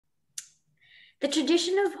The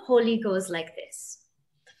tradition of Holi goes like this.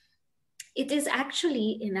 It is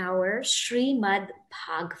actually in our Srimad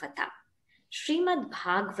Bhagavatam. Srimad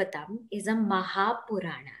Bhagavatam is a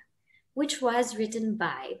Mahapurana, which was written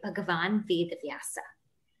by Bhagavan Vedavyasa.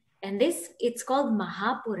 And it's called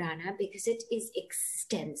Mahapurana because it is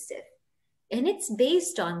extensive. And it's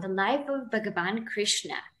based on the life of Bhagavan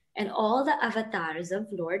Krishna and all the avatars of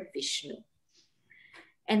Lord Vishnu.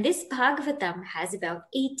 And this Bhagavatam has about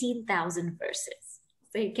 18,000 verses.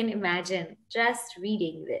 So you can imagine just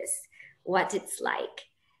reading this, what it's like.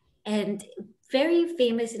 And very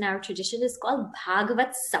famous in our tradition is called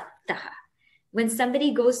Bhagavat Saptaha, when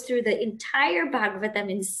somebody goes through the entire Bhagavatam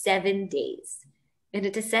in 7 days. And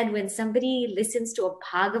it is said when somebody listens to a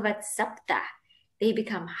Bhagavat Saptaha, they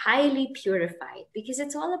become highly purified because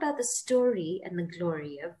it's all about the story and the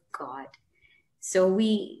glory of God. So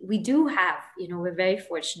we do have, we're very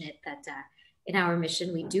fortunate that in our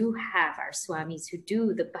mission, we do have our Swamis who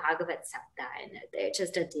do the Bhagavat Saptaha, and they're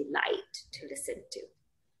just a delight to listen to.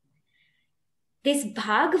 This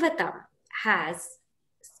Bhagavatam has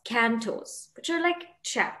cantos, which are like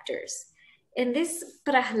chapters. And this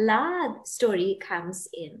Prahlad story comes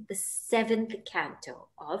in the 7th canto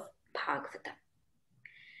of Bhagavatam.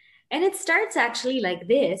 And it starts actually like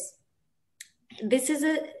this. This is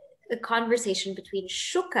a conversation between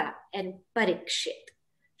Shuka and Parikshit.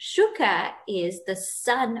 Shuka is the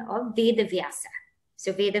son of Vedavyasa.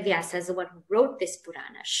 So Vedavyasa is the one who wrote this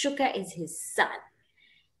Purana. Shuka is his son.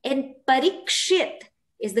 And Parikshit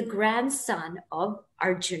is the grandson of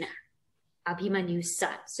Arjuna, Abhimanyu's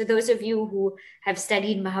son. So those of you who have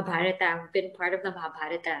studied Mahabharata, who've been part of the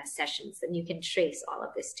Mahabharata sessions, then you can trace all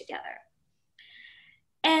of this together.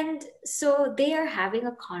 And so they are having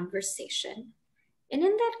a conversation. And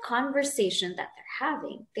in that conversation that they're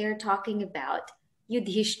having, they're talking about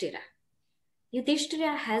Yudhishthira.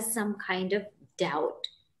 Yudhishthira has some kind of doubt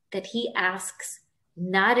that he asks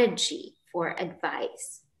Naradji for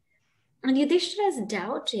advice. And Yudhishthira's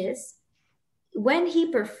doubt is, when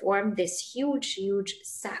he performed this huge, huge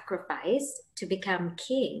sacrifice to become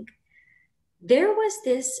king, there was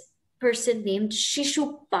this person named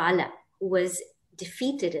Shishupala who was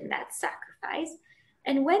defeated in that sacrifice.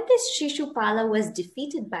 And when this Shishupala was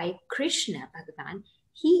defeated by Krishna, Bhagavan,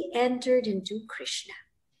 he entered into Krishna.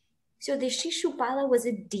 So the Shishupala was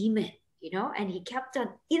a demon, and he kept on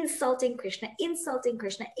insulting Krishna, insulting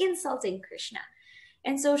Krishna, insulting Krishna.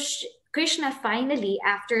 And so Krishna finally,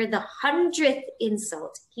 after the 100th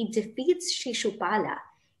insult, he defeats Shishupala.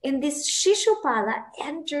 And this Shishupala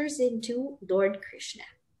enters into Lord Krishna.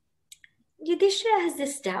 Yudhishthira has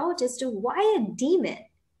this doubt as to why a demon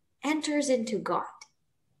enters into God,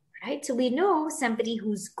 right? So we know somebody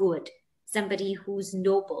who's good, somebody who's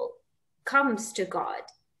noble comes to God.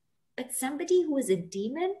 But somebody who is a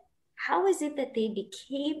demon, how is it that they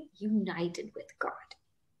became united with God?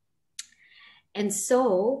 And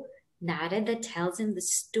so Narada tells him the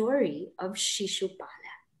story of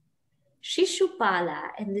Shishupala. Shishupala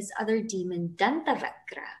and this other demon,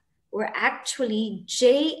 Dantavakra, were actually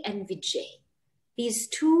Jay and Vijay. These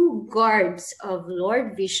two guards of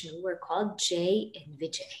Lord Vishnu were called Jay and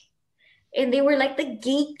Vijay. And they were like the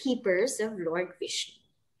gatekeepers of Lord Vishnu.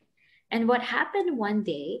 And what happened one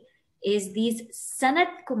day is these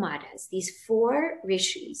Sanat Kumaras, these 4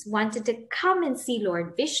 rishis, wanted to come and see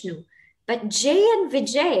Lord Vishnu. But Jay and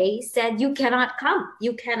Vijay said, you cannot come.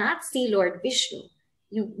 You cannot see Lord Vishnu.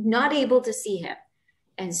 You're not able to see him.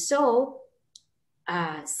 And so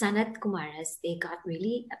Sanat Kumaras, they got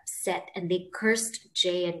really upset and they cursed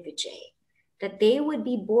Jay and Vijay that they would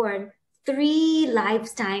be born 3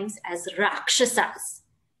 lifetimes as Rakshasas.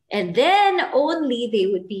 And then only they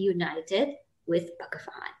would be united with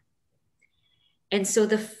Bhagavan. And so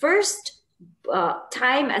the first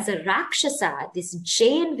time as a Rakshasa, this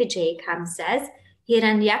Jay and Vijay comes as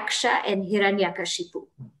Hiranyaksha and Hiranyakashipu.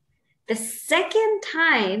 The second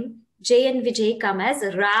time, Jay and Vijay come as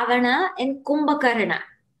Ravana and Kumbhakarna.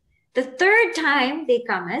 The third time, they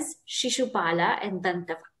come as Shishupala and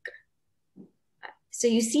Dantavakra. So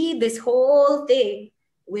you see this whole thing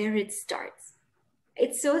where it starts.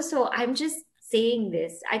 It's so I'm just saying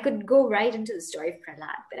this. I could go right into the story of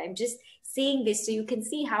Prahlad, but I'm just saying this so you can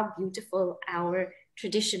see how beautiful our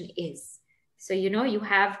tradition is. So, you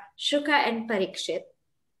have Shuka and Parikshit,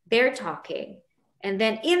 they're talking. And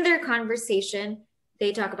then in their conversation,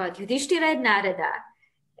 they talk about Yudhishthira and Narada.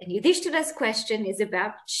 And Yudhishthira's question is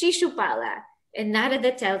about Shishupala. And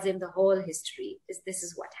Narada tells him the whole history. This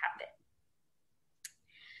is what happened.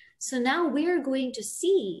 So now we're going to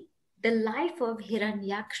see the life of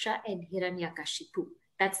Hiranyaksha and Hiranyakashipu.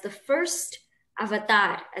 That's the first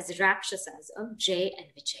avatar as Rakshasas of Jay and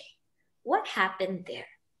Vijay. what happened there?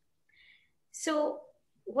 So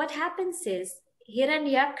what happens is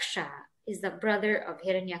Hiranyaksha is the brother of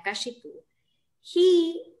Hiranyakashipu.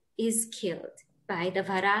 He is killed by the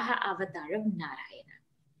Varaha avatar of Narayana.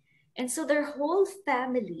 And so their whole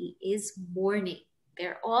family is mourning.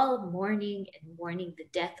 They're all mourning and mourning the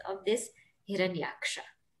death of this Hiranyaksha.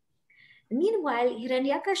 Meanwhile,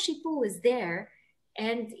 Hiranyakashipu is there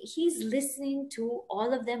and he's listening to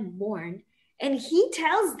all of them mourn. And he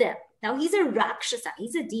tells them, now he's a Rakshasa,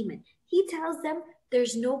 he's a demon. He tells them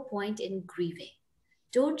there's no point in grieving.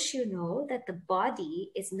 Don't you know that the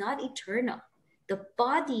body is not eternal? The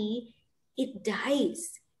body, it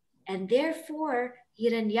dies. And therefore,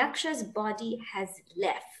 Hiranyaksha's body has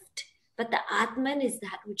left. But the Atman is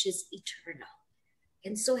that which is eternal.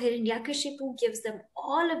 And so Hiranyakashipu gives them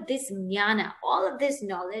all of this jnana, all of this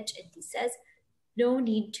knowledge, and he says, no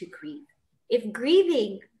need to grieve. If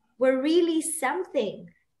grieving were really something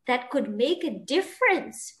that could make a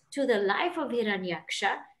difference to the life of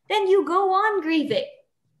Hiranyaksha, then you go on grieving.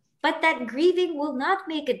 But that grieving will not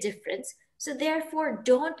make a difference, so therefore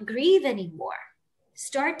don't grieve anymore.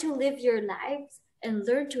 Start to live your lives and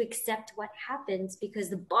learn to accept what happens, because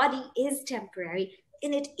the body is temporary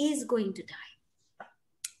and it is going to die.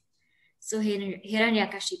 So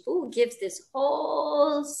Hiranyakashipu gives this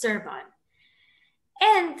whole sermon.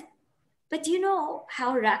 But you know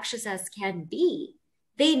how Rakshasas can be.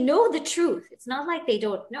 They know the truth. It's not like they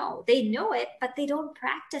don't know. They know it, but they don't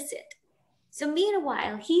practice it. So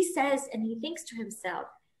meanwhile, he says, and he thinks to himself,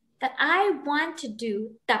 that I want to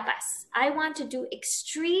do tapas. I want to do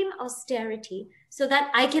extreme austerity so that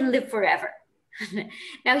I can live forever.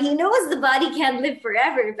 Now, he knows the body can't live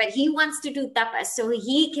forever, but he wants to do tapas so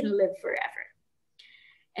he can live forever.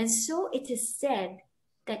 And so it is said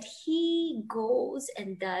that he goes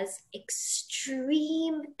and does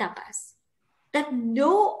extreme tapas, that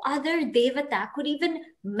no other devata could even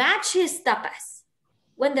match his tapas.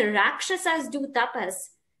 When the Rakshasas do tapas,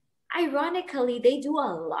 ironically, they do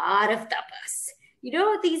a lot of tapas. You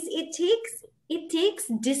know, it takes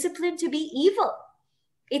discipline to be evil.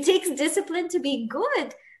 It takes discipline to be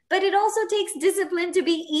good, but it also takes discipline to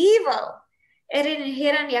be evil. And in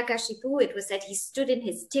Hiranyakashipu, it was said he stood in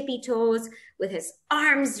his tippy toes with his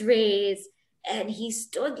arms raised, and he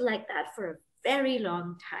stood like that for a very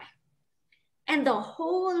long time. And the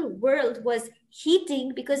whole world was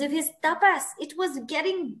heating because of his tapas. It was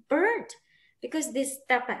getting burnt because this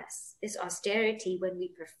tapas, this austerity, when we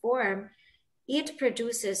perform, it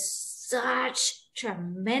produces such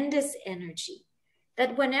tremendous energy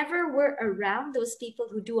that whenever we're around those people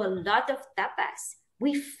who do a lot of tapas,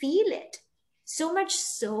 we feel it. So much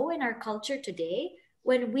so in our culture today,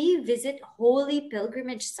 when we visit holy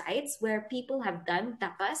pilgrimage sites where people have done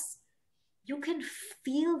tapas, you can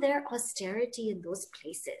feel their austerity in those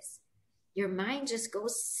places. Your mind just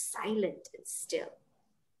goes silent and still.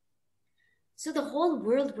 So the whole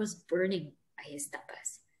world was burning by his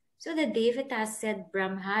tapas. So the Devatas said,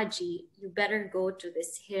 Brahmaji, you better go to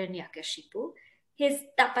this Hiranyakashipu. His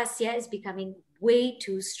tapasya is becoming way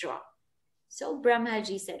too strong. So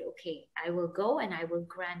Brahmaji said, okay, I will go and I will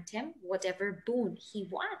grant him whatever boon he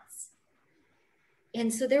wants.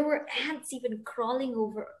 And so there were ants even crawling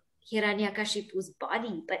over Hiranyakashipu's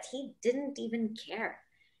body, but he didn't even care.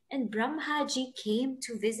 And Brahmaji came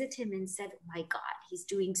to visit him and said, oh my God, he's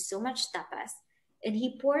doing so much tapas. And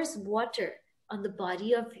he pours water on the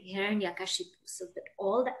body of Hiranyakashipu so that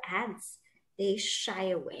all the ants, they shy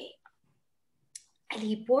away. And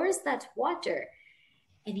he pours that water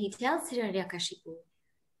and he tells Hiranyakashipu,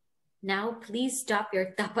 now please stop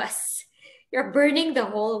your tapas. You're burning the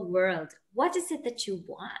whole world. What is it that you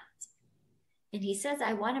want? And he says,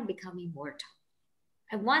 I want to become immortal.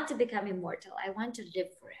 I want to become immortal. I want to live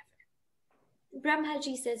forever.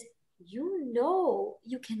 Brahmaji says, you know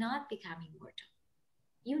you cannot become immortal.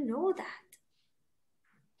 You know that.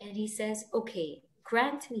 And he says, okay,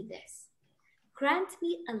 grant me this. Grant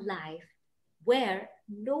me a life where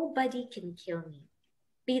nobody can kill me,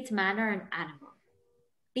 be it man or an animal,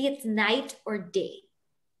 be it night or day,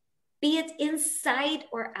 be it inside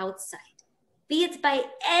or outside, be it by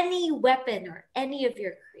any weapon or any of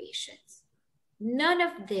your creations. None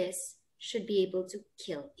of this should be able to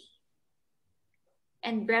kill me.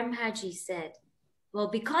 And Brahmaji said, well,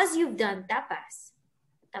 because you've done tapas,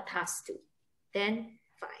 tathastu, then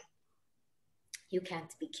fine. You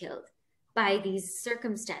can't be killed by these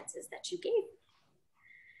circumstances that you gave.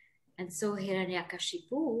 And so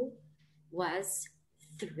Hiranyakashipu was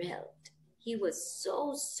thrilled. He was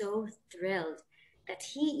so thrilled that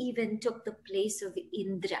he even took the place of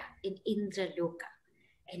Indra in Indraloka.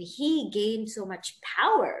 And he gained so much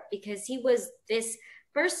power because he was this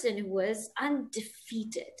person who was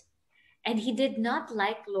undefeated. And he did not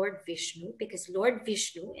like Lord Vishnu because Lord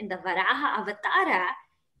Vishnu in the Varaha Avatara,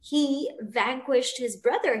 he vanquished his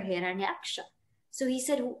brother Hiranyaksha. So he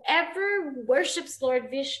said, whoever worships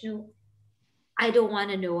Lord Vishnu, I don't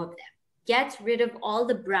want to know of them. Get rid of all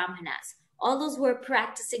the Brahmanas, all those who are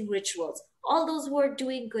practicing rituals, all those who are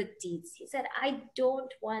doing good deeds. He said, I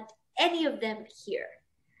don't want any of them here.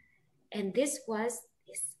 And this was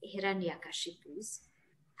Hiranyakashipu's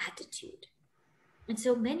attitude. And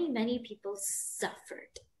so many people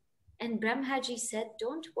suffered. And Brahmaji said,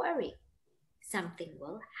 don't worry, something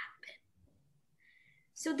will happen.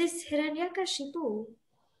 So this Hiranyakashipu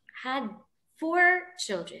had 4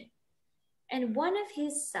 children. And one of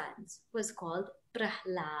his sons was called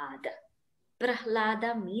Prahlada.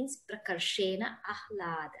 Prahlada means Prakarshena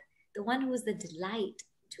Ahlada, the one who is the delight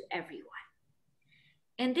to everyone.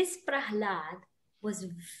 And this Prahlad was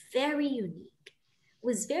very unique.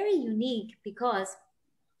 Was very unique because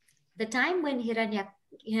the time when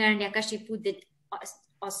Hiranyakashipu did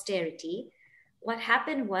austerity, what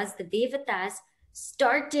happened was the Devatas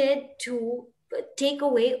started to take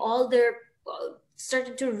away all their,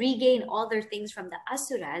 started to regain all their things from the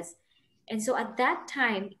Asuras. And so at that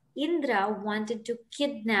time, Indra wanted to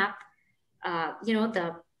kidnap,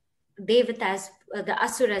 the Devatas, the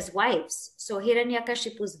Asuras' wives. So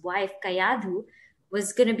Hiranyakashipu's wife, Kayadhu,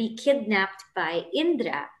 was going to be kidnapped by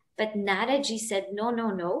Indra. But Naraji said,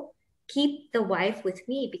 no, keep the wife with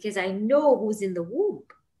me because I know who's in the womb.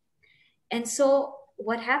 And so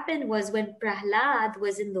what happened was when Prahlad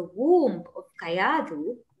was in the womb of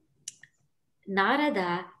Kayadhu,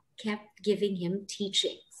 Narada kept giving him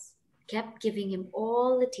teachings, kept giving him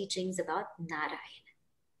all the teachings about Narayana.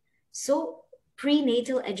 So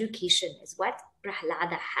prenatal education is what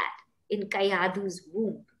Prahlada had in Kayadhu's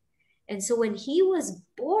womb. And so when he was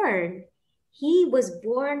born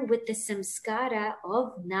with the samskara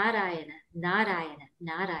of Narayana,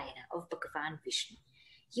 of Bhagavan Vishnu.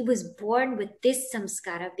 He was born with this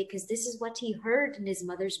samskara because this is what he heard in his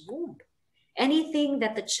mother's womb. Anything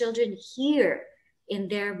that the children hear in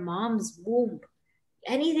their mom's womb,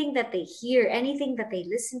 anything that they hear, anything that they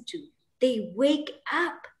listen to, they wake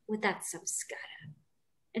up with that samskara.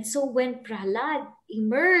 And so when Prahlad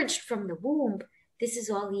emerged from the womb, this is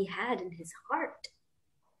all he had in his heart.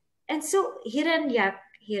 And so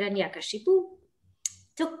Hiranyakashipu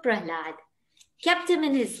took Prahlad, kept him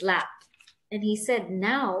in his lap, and he said,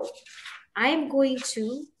 now I'm going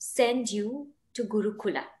to send you to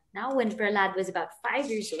Gurukula. Now when Prahlad was about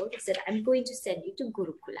 5 years old, he said, I'm going to send you to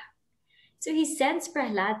Gurukula. So he sends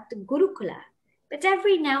Prahlad to Gurukula, but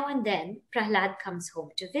every now and then Prahlad comes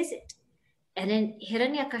home to visit. And then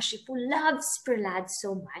Hiranyakashipu loves Prahlad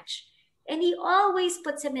so much, and he always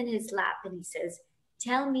puts him in his lap and he says,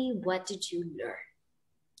 tell me, what did you learn?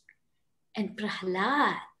 And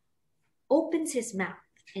Prahlad opens his mouth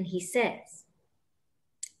and he says,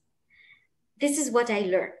 this is what I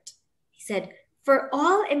learned. He said, for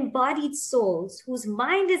all embodied souls whose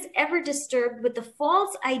mind is ever disturbed with the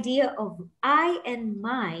false idea of I and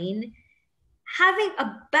mine, having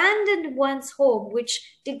abandoned one's home, which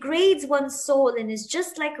degrades one's soul and is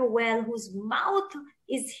just like a well whose mouth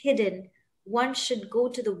is hidden, one should go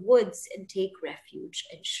to the woods and take refuge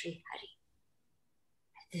in Sri Hari.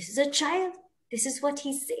 This is a child. This is what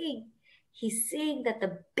he's saying. He's saying that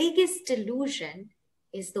the biggest delusion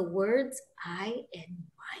is the words I and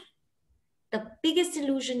mine. The biggest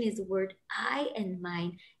illusion is the word I and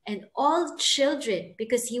mine. And all children,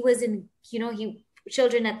 because he was in,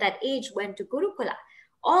 children at that age went to Gurukula.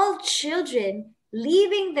 All children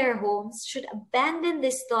leaving their homes should abandon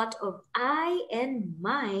this thought of I and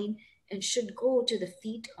mine and should go to the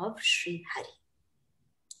feet of Sri Hari.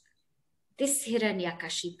 This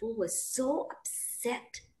Hiranyakashipu was so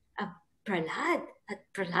upset at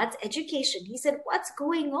Prahlad's education. He said, what's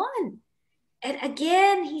going on? And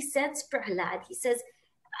again, he sends Prahlad. He says,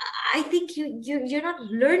 I think you're not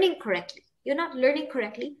learning correctly. You're not learning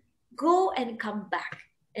correctly. Go and come back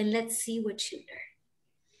and let's see what you learn.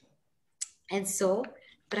 And so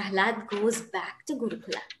Prahlad goes back to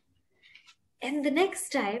Gurukula. And the next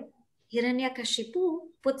time,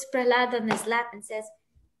 Hiranyakashipu puts Prahlad on his lap and says,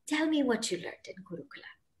 tell me what you learned in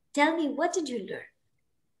Gurukula. Tell me, what did you learn?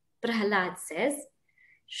 Prahlad says,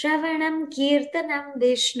 Shravanam Kirtanam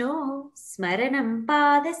Vishno Smaranam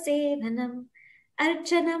Pada Sevanam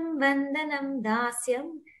Archanam Vandanam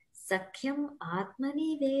Dasyam Sakhyam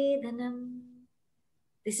Atmani Vedanam.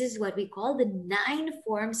 This is what we call the 9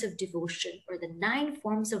 forms of devotion or the 9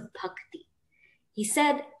 forms of bhakti. He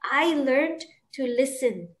said, I learned to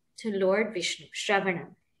listen to Lord Vishnu,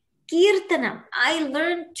 Shravanam, Kirtanam, I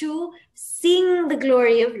learned to sing the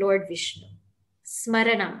glory of Lord Vishnu.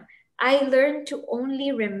 Smaranam, I learned to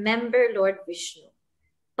only remember Lord Vishnu.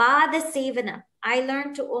 Pada Sevanam, I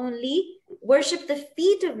learned to only worship the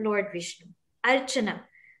feet of Lord Vishnu. Archanam,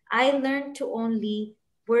 I learned to only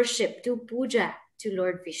worship, do puja to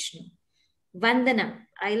Lord Vishnu. Vandanam,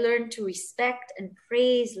 I learned to respect and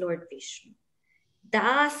praise Lord Vishnu.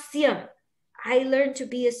 Dasyam, I learned to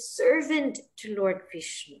be a servant to Lord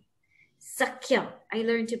Vishnu. Sakyam, I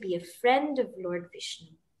learned to be a friend of Lord Vishnu.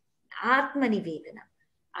 Atmanivedanam,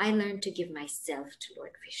 I learned to give myself to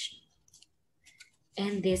Lord Vishnu.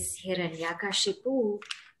 And this Hiranyakashipu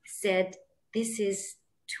said, this is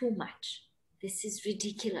too much. This is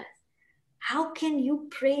ridiculous. How can you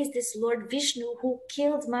praise this Lord Vishnu who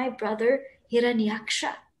killed my brother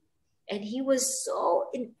Hiranyaksha? And he was so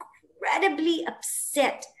incredibly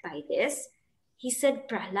upset by this. He said,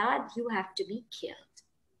 Prahlad, you have to be killed.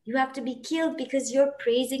 You have to be killed because you're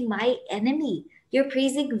praising my enemy. You're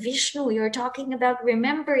praising Vishnu. You're talking about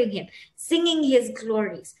remembering him, singing his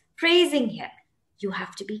glories, praising him. You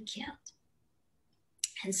have to be killed.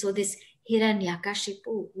 And so this Hiranyakashipu,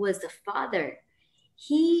 who was the father,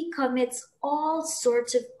 he commits all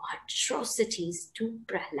sorts of atrocities to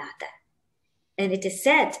Prahlada. And it is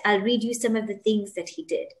said, I'll read you some of the things that he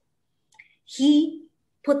did. He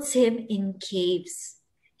puts him in caves.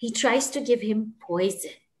 He tries to give him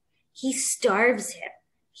poison. He starves him.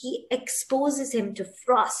 He exposes him to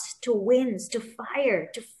frost, to winds, to fire,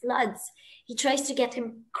 to floods. He tries to get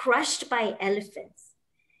him crushed by elephants.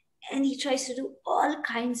 And he tries to do all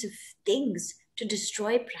kinds of things to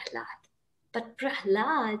destroy Prahlad. But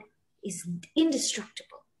Prahlad is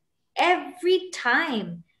indestructible. Every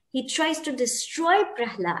time he tries to destroy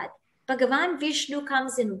Prahlad, Bhagavan Vishnu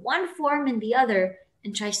comes in one form and the other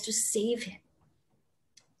and tries to save him.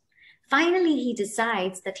 Finally, he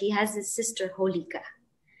decides that he has his sister Holika.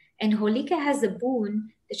 And Holika has the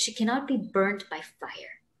boon that she cannot be burnt by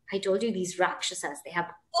fire. I told you these Rakshasas, they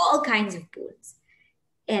have all kinds of boons.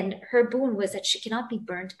 And her boon was that she cannot be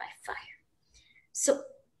burnt by fire. So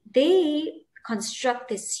they construct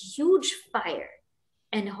this huge fire,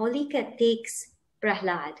 and Holika takes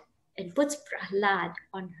Prahlad and puts Prahlad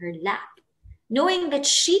on her lap, knowing that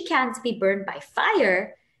she can't be burned by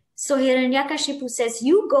fire. So Hiranyakashipu says,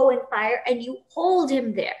 you go in fire and you hold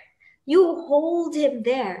him there. You hold him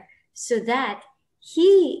there so that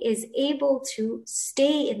he is able to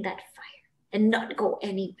stay in that fire and not go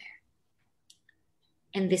anywhere.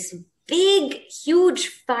 And this big, huge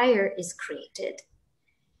fire is created.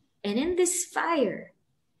 And in this fire,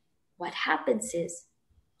 what happens is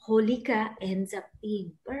Holika ends up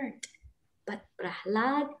being burnt, but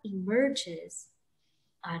Prahlad emerges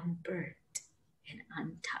unburnt and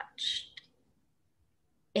untouched.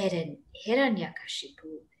 And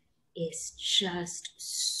Hiranyakashipu is just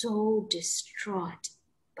so distraught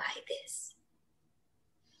by this.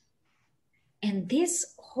 And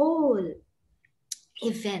this whole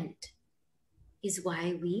event is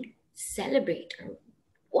why we celebrate, or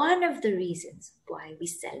one of the reasons why we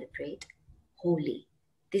celebrate Holi.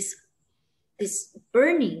 This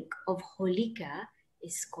burning of Holika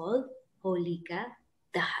is called Holika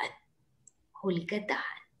Dahan. Holika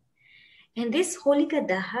Dahan. And this Holika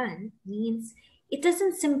Dahan means, it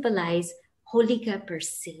doesn't symbolize Holika per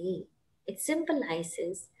se. It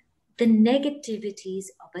symbolizes the negativities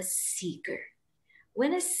of a seeker.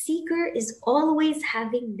 When a seeker is always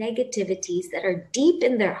having negativities that are deep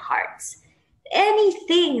in their hearts,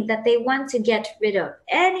 anything that they want to get rid of,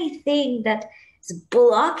 anything that is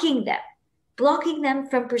blocking them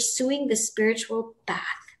from pursuing the spiritual path,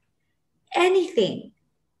 anything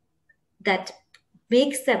that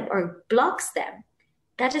makes them or blocks them,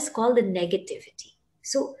 that is called the negativity.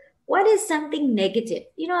 So what is something negative?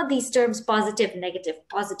 You know these terms, positive, negative,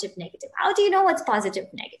 positive, negative. How do you know what's positive,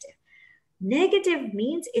 negative? Negative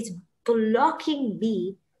means it's blocking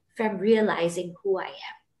me from realizing who I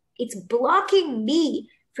am. It's blocking me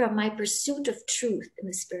from my pursuit of truth in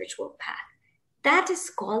the spiritual path. That is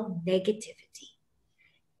called negativity.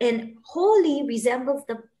 And Holi resembles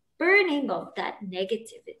the burning of that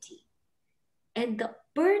negativity. And the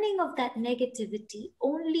burning of that negativity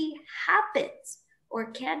only happens or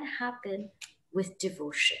can happen with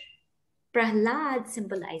devotion. Prahlad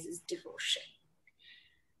symbolizes devotion.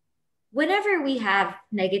 Whenever we have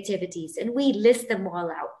negativities and we list them all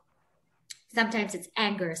out, sometimes it's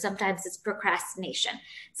anger, sometimes it's procrastination,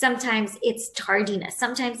 sometimes it's tardiness,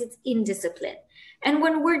 sometimes it's indiscipline. And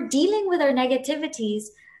when we're dealing with our negativities,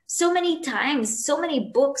 so many times, so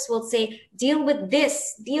many books will say, deal with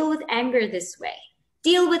this, deal with anger this way,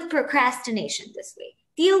 deal with procrastination this way,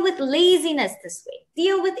 deal with laziness this way,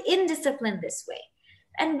 deal with indiscipline this way.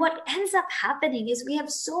 And what ends up happening is we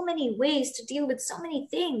have so many ways to deal with so many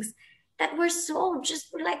things that we're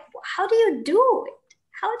like, how do you do it?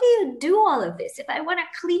 How do you do all of this? If I want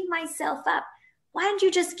to clean myself up, why don't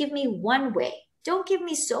you just give me one way? Don't give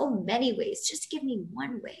me so many ways. Just give me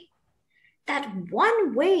one way. That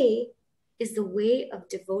one way is the way of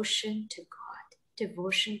devotion to God,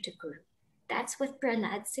 devotion to Guru. That's what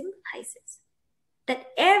Prahlad symbolizes. That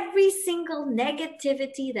every single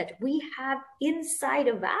negativity that we have inside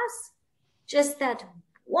of us, just that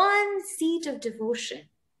one seed of devotion,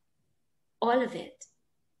 all of it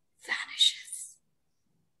vanishes.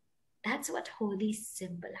 That's what Holi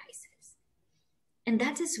symbolizes. And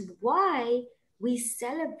that is why we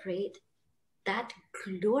celebrate that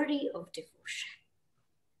glory of devotion.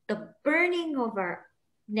 The burning of our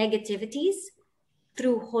negativities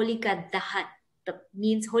through Holika Dahan.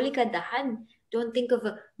 Means Holika Dahan, don't think of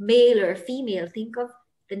a male or a female, think of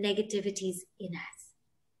the negativities in us.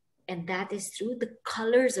 And that is through the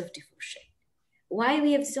colors of devotion. Why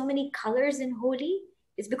we have so many colors in Holi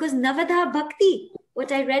is because Navadha Bhakti,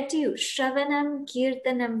 what I read to you, Shravanam,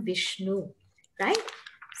 Kirtanam, Vishnu, right?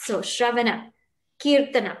 So Shravana,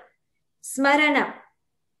 Kirtana, Smarana,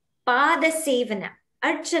 Pada Sevana,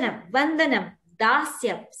 Archanam, Vandanam,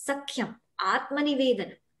 Dasyam, Sakhyam,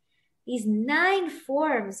 Atmanivedanam. These 9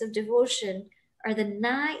 forms of devotion are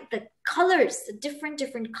the colors, the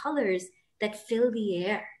different colors that fill the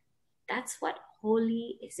air. That's what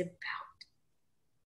Holi is about.